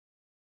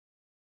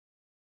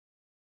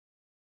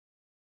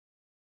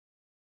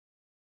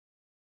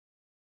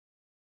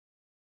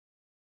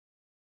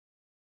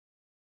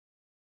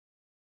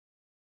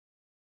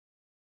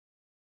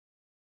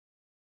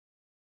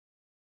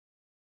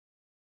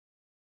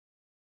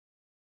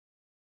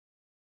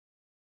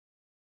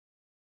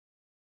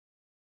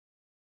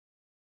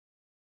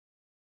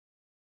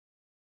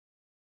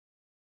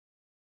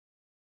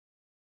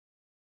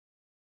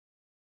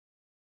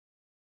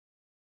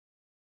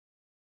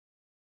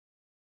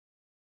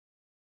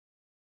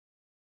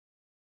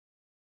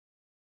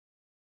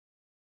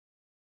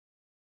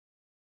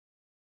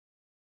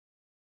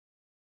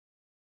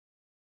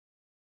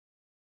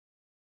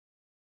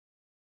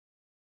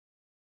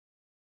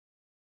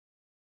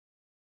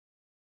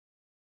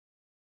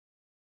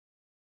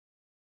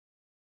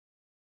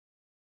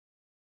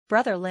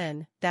brother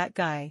Lin, that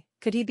guy,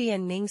 could he be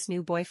Ning's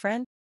new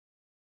boyfriend?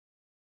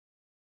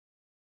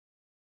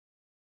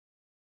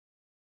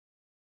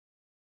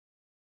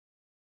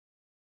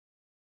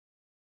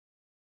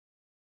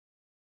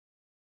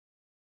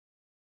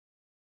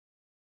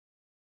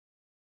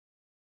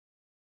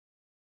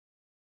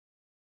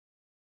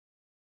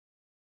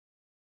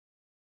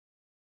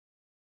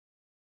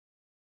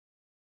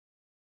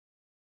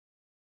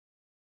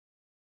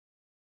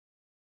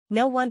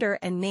 No wonder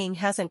Ning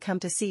hasn't come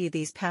to see you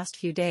these past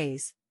few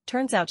days,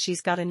 turns out she's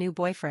got a new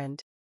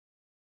boyfriend.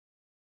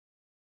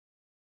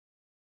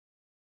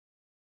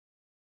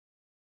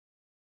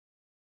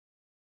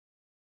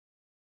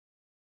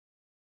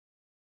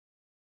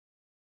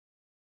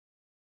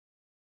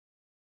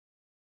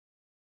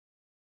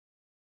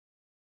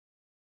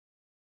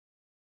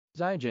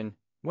 Zaijin,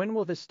 when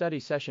will this study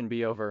session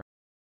be over?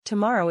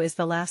 Tomorrow is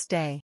the last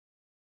day.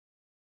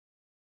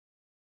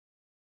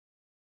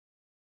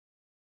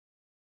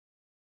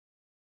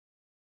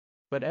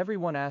 But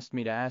everyone asked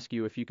me to ask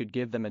you if you could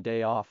give them a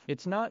day off.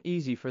 It's not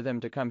easy for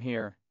them to come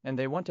here, and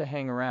they want to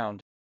hang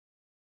around.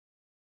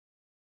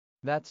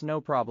 That's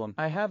no problem.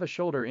 I have a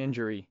shoulder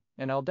injury,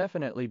 and I'll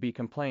definitely be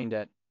complained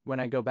at when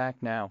I go back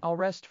now. I'll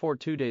rest for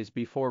 2 days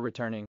before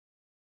returning.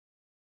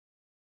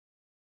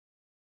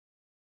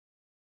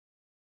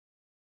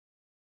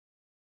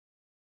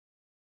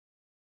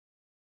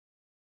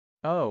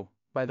 Oh,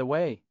 by the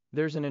way,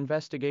 there's an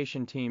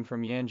investigation team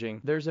from Yanjing.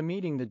 There's a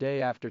meeting the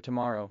day after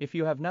tomorrow. If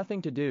you have nothing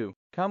to do,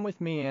 come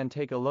with me and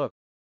take a look.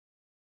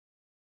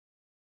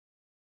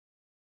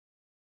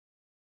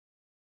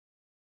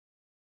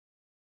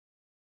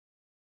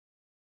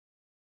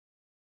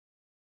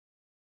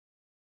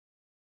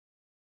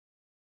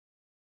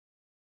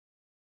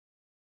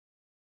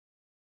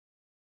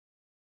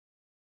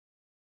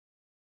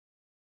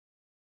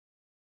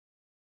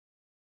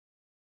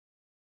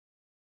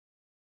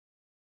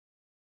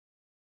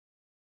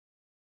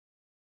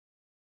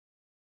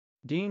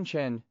 Dean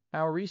Chen,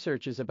 our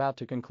research is about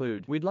to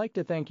conclude. We'd like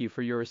to thank you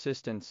for your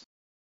assistance.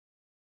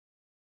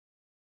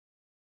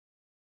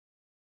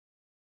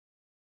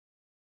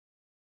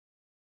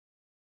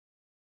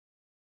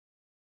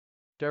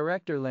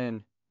 Director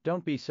Lin,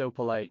 don't be so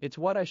polite. It's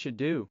what I should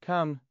do.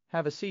 Come,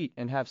 have a seat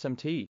and have some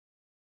tea.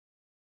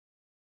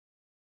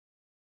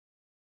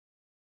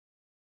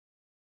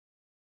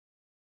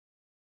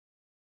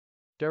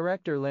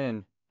 Director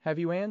Lin, have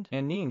you and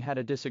Ning had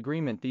a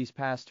disagreement these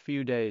past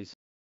few days?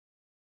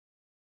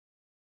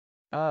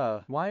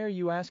 Why are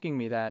you asking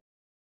me that?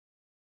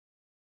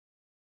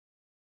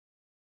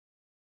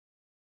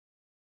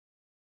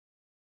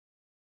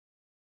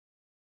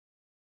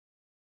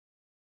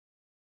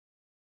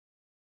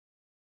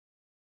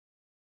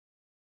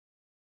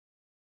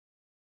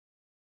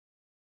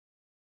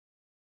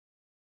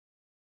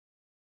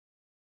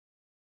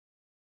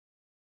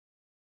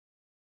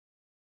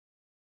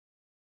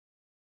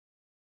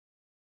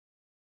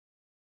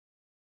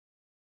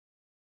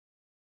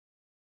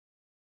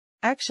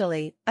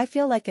 Actually, I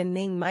feel like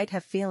Ning might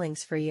have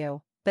feelings for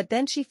you, but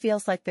then she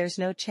feels like there's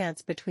no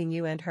chance between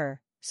you and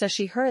her, so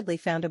she hurriedly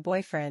found a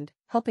boyfriend,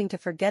 hoping to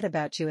forget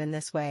about you in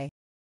this way.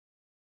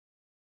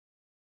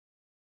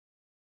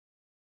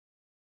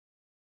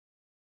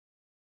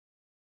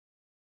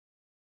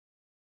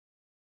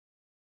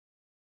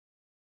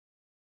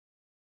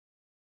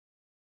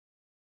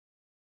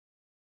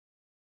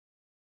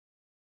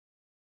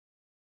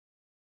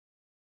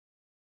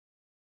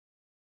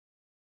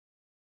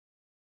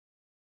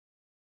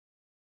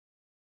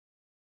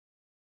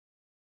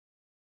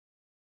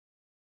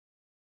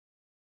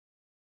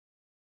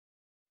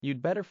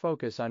 You'd better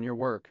focus on your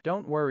work.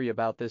 Don't worry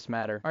about this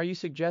matter. Are you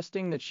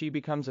suggesting that she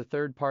becomes a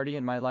third party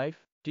in my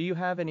life? Do you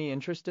have any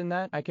interest in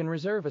that? I can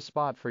reserve a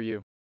spot for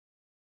you.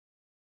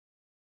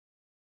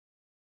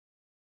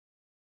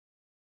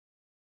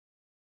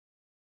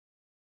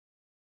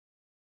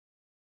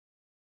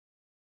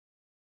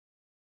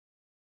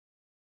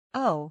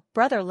 Oh,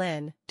 brother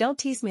Lin, don't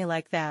tease me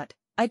like that.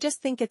 I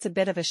just think it's a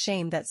bit of a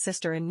shame that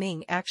sister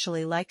Ning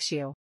actually likes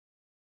you.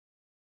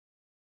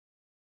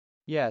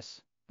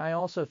 Yes, I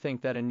also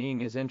think that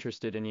Ning is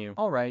interested in you.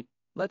 Alright,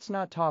 let's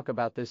not talk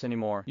about this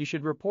anymore. You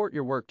should report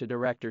your work to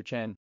Director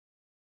Chen.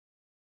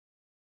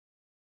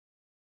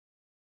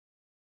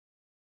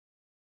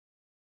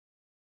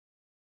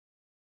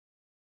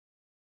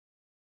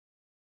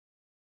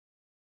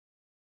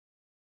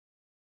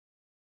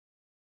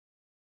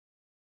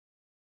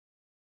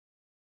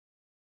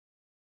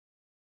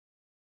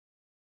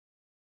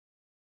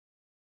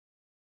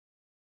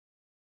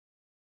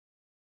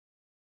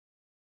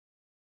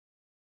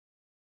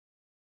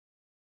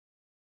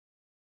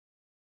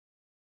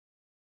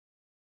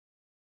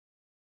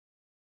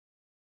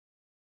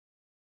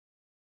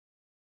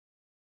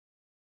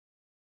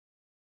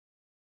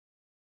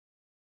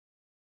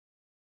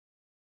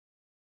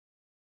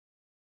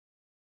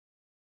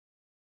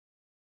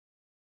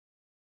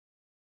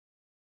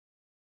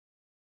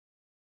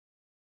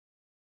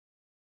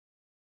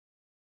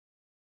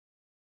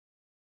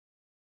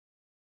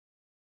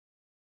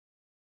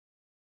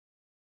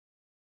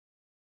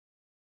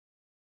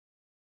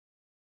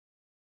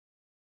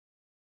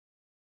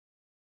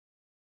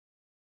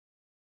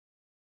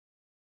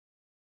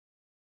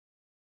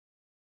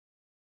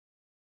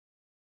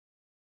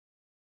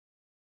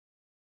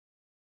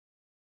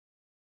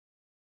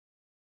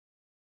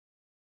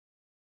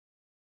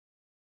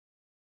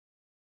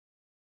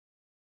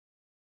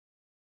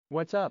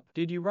 What's up?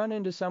 Did you run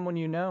into someone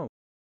you know?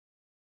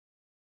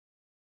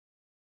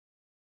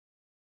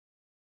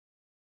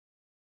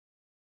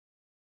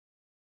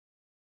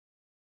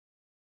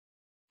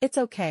 It's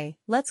okay,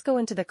 let's go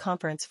into the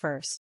conference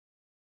first.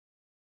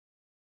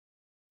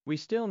 We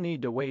still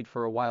need to wait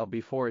for a while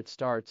before it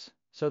starts,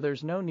 so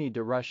there's no need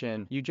to rush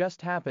in. You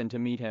just happened to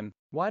meet him.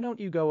 Why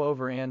don't you go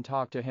over and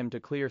talk to him to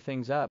clear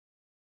things up?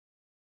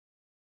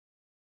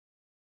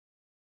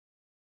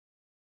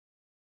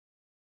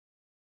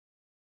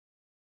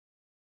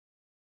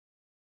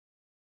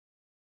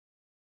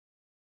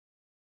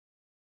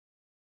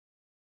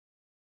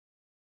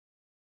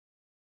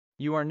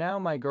 You are now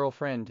my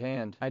girlfriend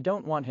and I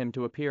don't want him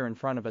to appear in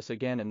front of us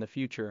again in the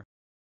future.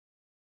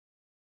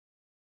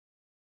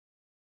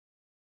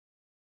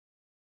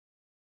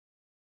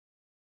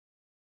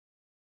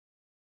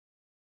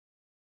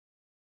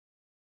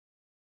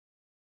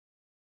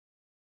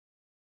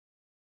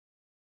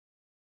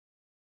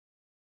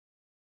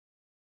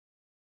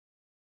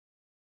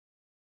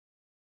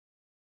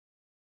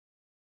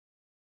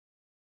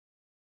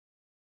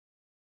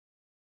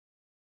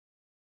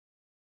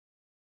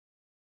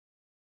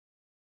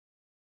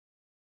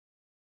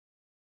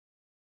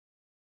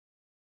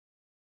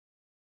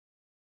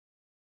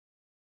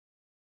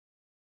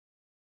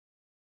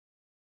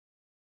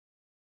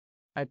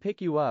 I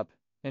pick you up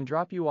and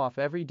drop you off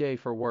every day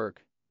for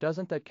work.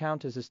 Doesn't that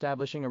count as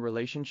establishing a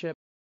relationship?